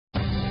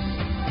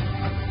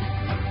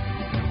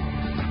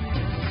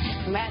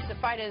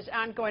fight is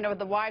ongoing over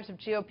the wives of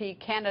GOP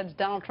candidates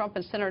Donald Trump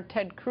and Senator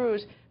Ted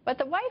Cruz. But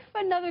the wife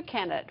of another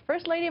candidate,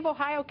 First Lady of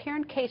Ohio,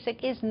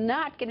 Kasich, is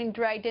not getting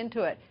dragged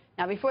into it.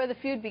 Now, before the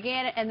feud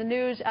began and the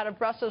news out of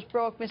Brussels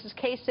broke, Mrs.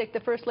 Kasich, the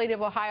First Lady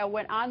of Ohio,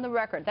 went on the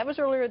record. That was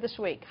earlier this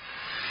week.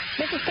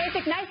 Mrs.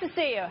 Kasich, nice to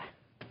see you.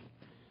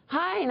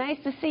 Hi, nice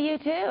to see you,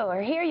 too,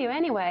 or hear you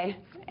anyway.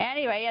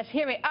 Anyway, yes,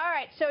 hear me. All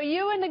right, so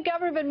you and the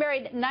governor have been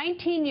married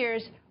 19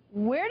 years.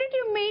 Where did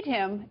you meet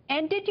him,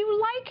 and did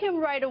you like him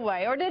right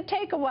away, or did it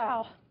take a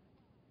while?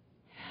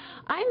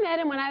 I met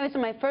him when I was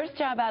in my first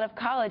job out of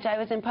college. I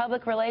was in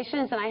public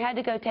relations, and I had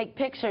to go take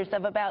pictures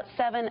of about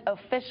 7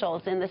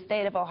 officials in the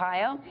state of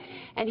Ohio.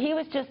 And he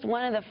was just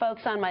one of the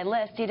folks on my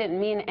list. He didn't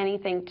mean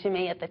anything to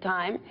me at the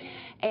time.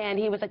 And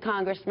he was a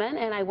congressman,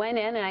 and I went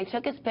in and I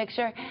took his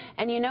picture.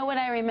 And you know what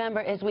I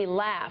remember is we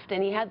laughed,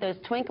 and he had those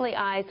twinkly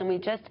eyes, and we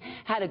just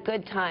had a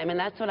good time. And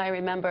that's what I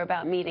remember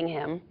about meeting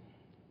him.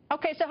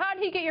 Okay, so how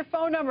did he get your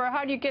phone number, or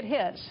how did you get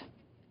his?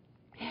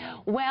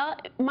 Well,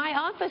 my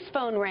office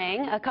phone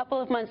rang a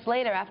couple of months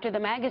later after the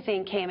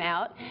magazine came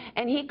out,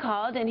 and he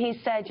called and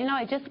he said, you know,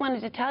 I just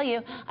wanted to tell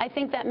you, I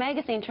think that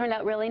magazine turned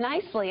out really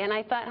nicely. And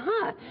I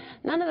thought,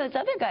 none of those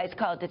other guys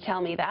called to tell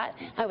me that.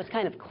 I was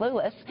kind of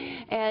clueless.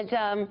 And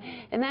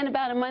then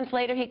about a month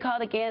later, he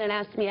called again and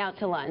asked me out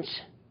to lunch.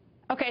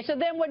 Okay, so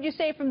then what did you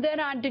say from then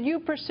on? Did you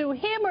pursue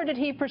him or did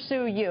he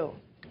pursue you?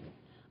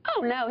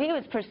 Oh, no, he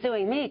was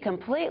pursuing me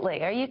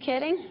completely. Are you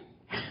kidding?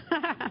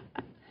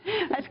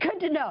 That's good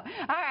to know.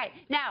 All right.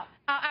 Now,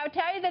 I'll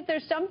tell you that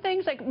there's some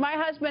things, like my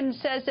husband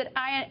says that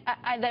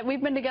that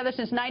we've been together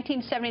since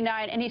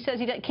 1979, and he says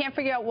he can't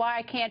figure out why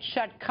I can't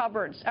shut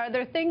cupboards. Are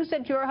there things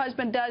that your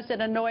husband does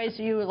that annoys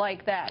you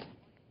like that?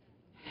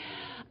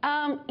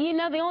 You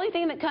know, the only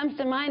thing that comes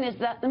to mind is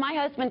that my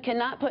husband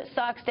cannot put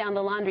socks down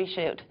the laundry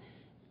chute.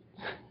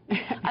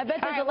 I bet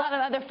there's a lot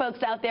of other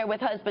folks out there with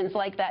husbands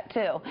like that,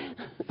 too.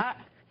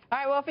 All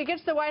right, well, if he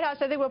gets to the White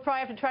House, I think we'll probably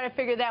have to try to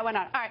figure that one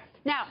out. All right.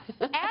 Now,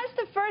 as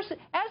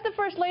the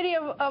First Lady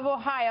of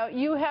Ohio,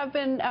 you have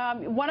been,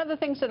 one of the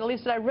things that at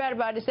least that I read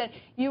about is that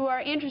you are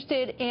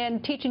interested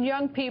in teaching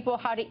young people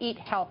how to eat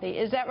healthy.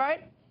 Is that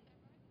right?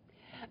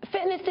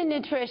 Fitness and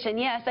nutrition,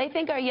 yes. I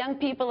think our young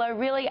people are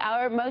really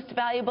our most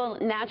valuable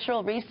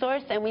natural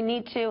resource, and we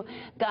need to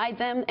guide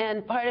them,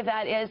 and part of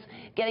that is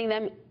getting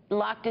them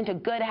locked into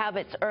good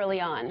habits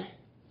early on.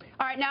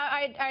 All right, now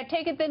I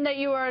take it then that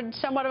you are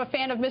somewhat of a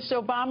fan of Mrs.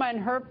 Obama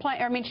and her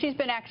plan. I mean, she's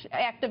been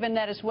active in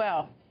that as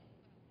well.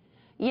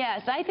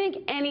 Yes, I think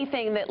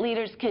anything that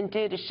leaders can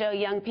do to show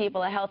young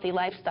people a healthy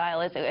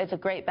lifestyle is a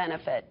great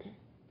benefit.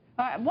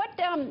 All right,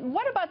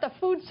 what about the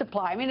food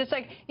supply? I mean, it's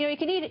like, you know, you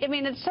can eat. I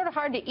mean, it's sort of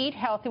hard to eat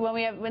healthy when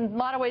we have, in a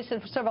lot of ways,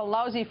 sort of a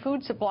lousy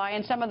food supply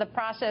and some of the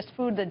processed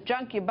food, the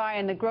junk you buy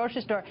in the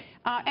grocery store.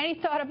 Any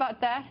thought about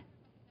that?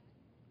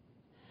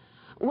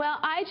 Well,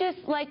 I just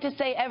like to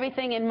say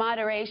everything in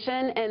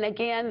moderation, and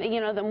again, you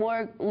know, the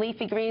more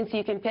leafy greens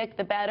you can pick,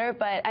 the better,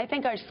 but I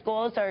think our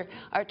schools are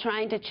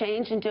trying to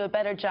change and do a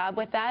better job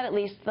with that, at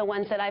least the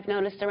ones that I've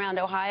noticed around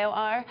Ohio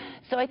are.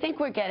 So I think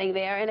we're getting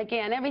there, and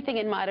again, everything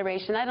in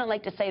moderation. I don't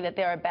like to say that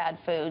there are bad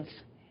foods.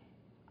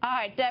 All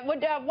right.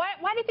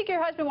 Why do you think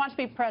your husband wants to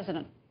be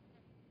president?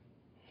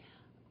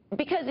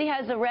 Because he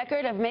has a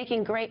record of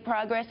making great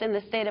progress in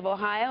the state of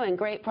Ohio and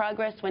great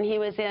progress when he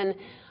was in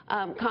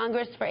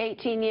Congress for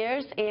 18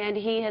 years, and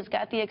he has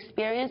got the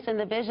experience and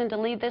the vision to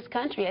lead this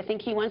country. I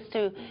think he wants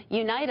to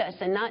unite us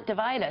and not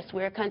divide us.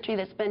 We're a country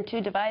that's been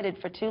too divided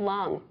for too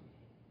long.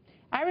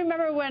 I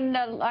remember when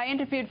I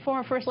interviewed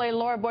former First Lady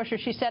Laura Bush,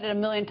 she said it a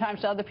million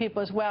times to other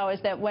people as well,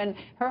 is that when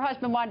her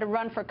husband wanted to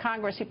run for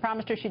Congress, he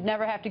promised her she'd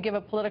never have to give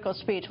a political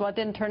speech. Well, it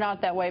didn't turn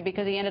out that way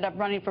because he ended up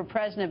running for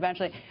president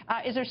eventually.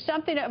 Is there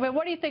something, I mean,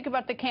 what do you think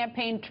about the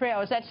campaign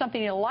trail? Is that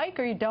something you like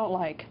or you don't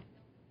like?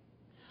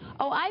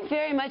 Oh, I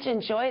very much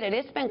enjoyed it.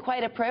 It's been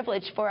quite a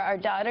privilege for our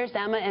daughters,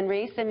 Emma and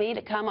Reese, and me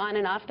to come on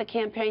and off the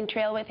campaign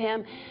trail with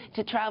him,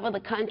 to travel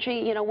the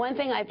country. You know, one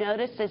thing I've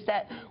noticed is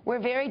that we're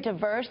very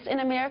diverse in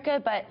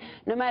America, but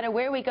no matter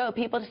where we go,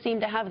 people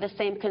seem to have the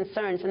same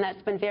concerns, and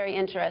that's been very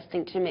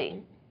interesting to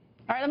me.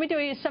 All right, let me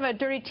do some of a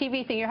dirty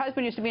TV thing. Your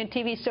husband used to be in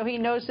TV, so he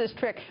knows this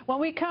trick. When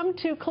we come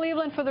to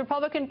Cleveland for the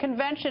Republican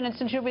convention, and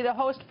since you'll be the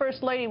host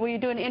First Lady, will you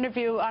do an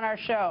interview on our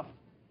show?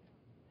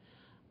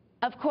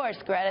 Of course,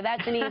 Greta.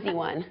 That's an easy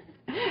one.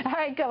 All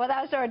right, good. Well,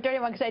 that was our dirty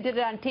one because I did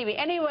it on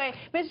TV. Anyway,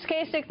 Mrs.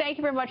 Kasich, thank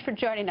you very much for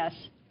joining us.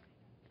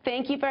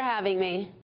 Thank you for having me.